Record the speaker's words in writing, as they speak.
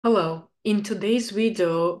Hello. In today's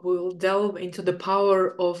video, we'll delve into the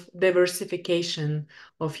power of diversification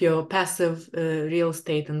of your passive real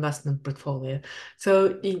estate investment portfolio.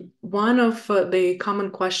 One of the common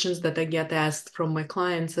questions that I get asked from my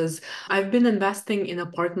clients is, I've been investing in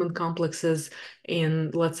apartment complexes in,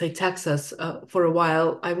 let's say, Texas for a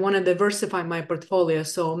while. I want to diversify my portfolio,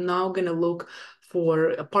 so I'm now going to look for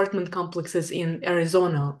apartment complexes in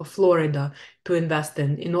Arizona or Florida to invest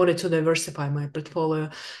in order to diversify my portfolio.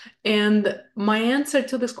 And my answer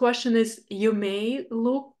to this question is you may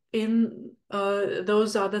look in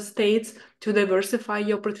those other states to diversify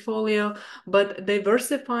your portfolio, but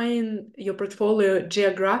diversifying your portfolio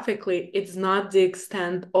geographically, it's not the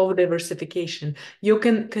extent of diversification. You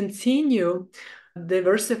can continue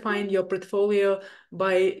diversifying your portfolio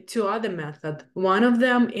by two other methods. One of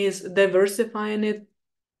them is diversifying it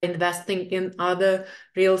investing in other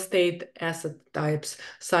real estate asset types,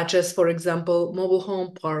 such as, for example, mobile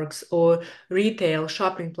home parks or retail,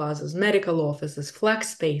 shopping plazas, medical offices, flex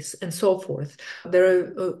space, and so forth. There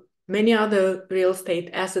are many other real estate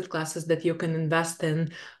asset classes that you can invest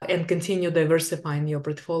in and continue diversifying your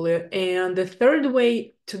portfolio. And the third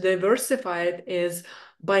way to diversify it is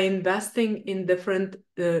by investing in different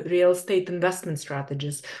real estate investment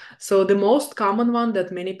strategies. So the most common one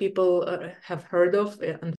that many people have heard of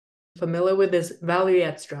and familiar with is value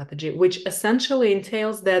add strategy, which essentially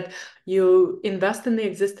entails that you invest in the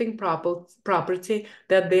existing property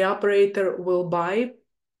that the operator will buy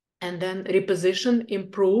and then reposition,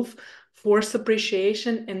 improve, force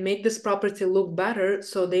appreciation, and make this property look better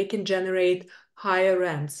so they can generate higher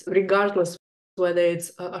rents, regardless whether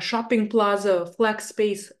it's a shopping plaza, a flex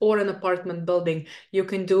space, or an apartment building. You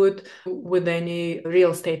can do it with any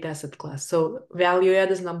real estate asset class. So value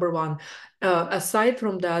add is number one. Aside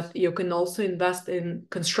from that, you can also invest in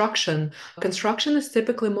construction. Construction is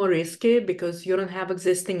typically more risky because you don't have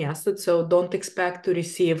existing assets, so don't expect to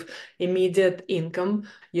receive immediate income.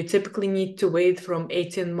 You typically need to wait from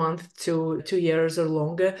 18 months to 2 years or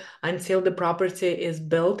longer until the property is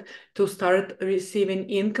built to start receiving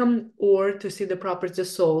income or to see the property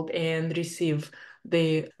sold and receive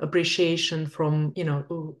the appreciation from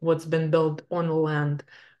what's been built on the land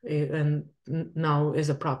and now is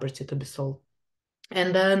a property to be sold.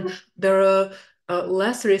 And then there are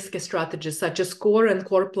less risky strategies such as core and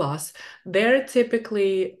core plus. They're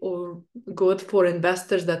typically good for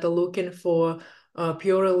investors that are looking for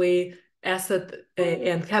purely asset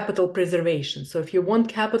and capital preservation. So if you want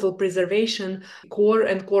capital preservation, core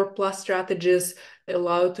and core plus strategies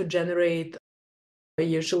allow to generate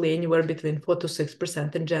usually anywhere between 4 to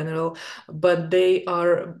 6% in general, but they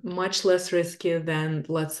are much less risky than,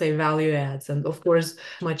 let's say, value adds, and of course,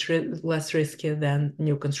 much less risky than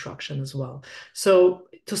new construction as well. So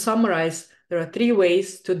to summarize, there are three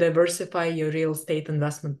ways to diversify your real estate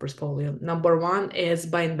investment portfolio. Number one is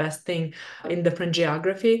by investing in different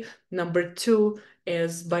geography. Number two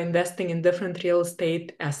is by investing in different real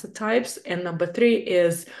estate asset types. And number three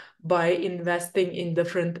is by investing in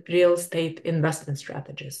different real estate investment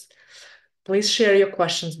strategies. Please share your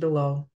questions below.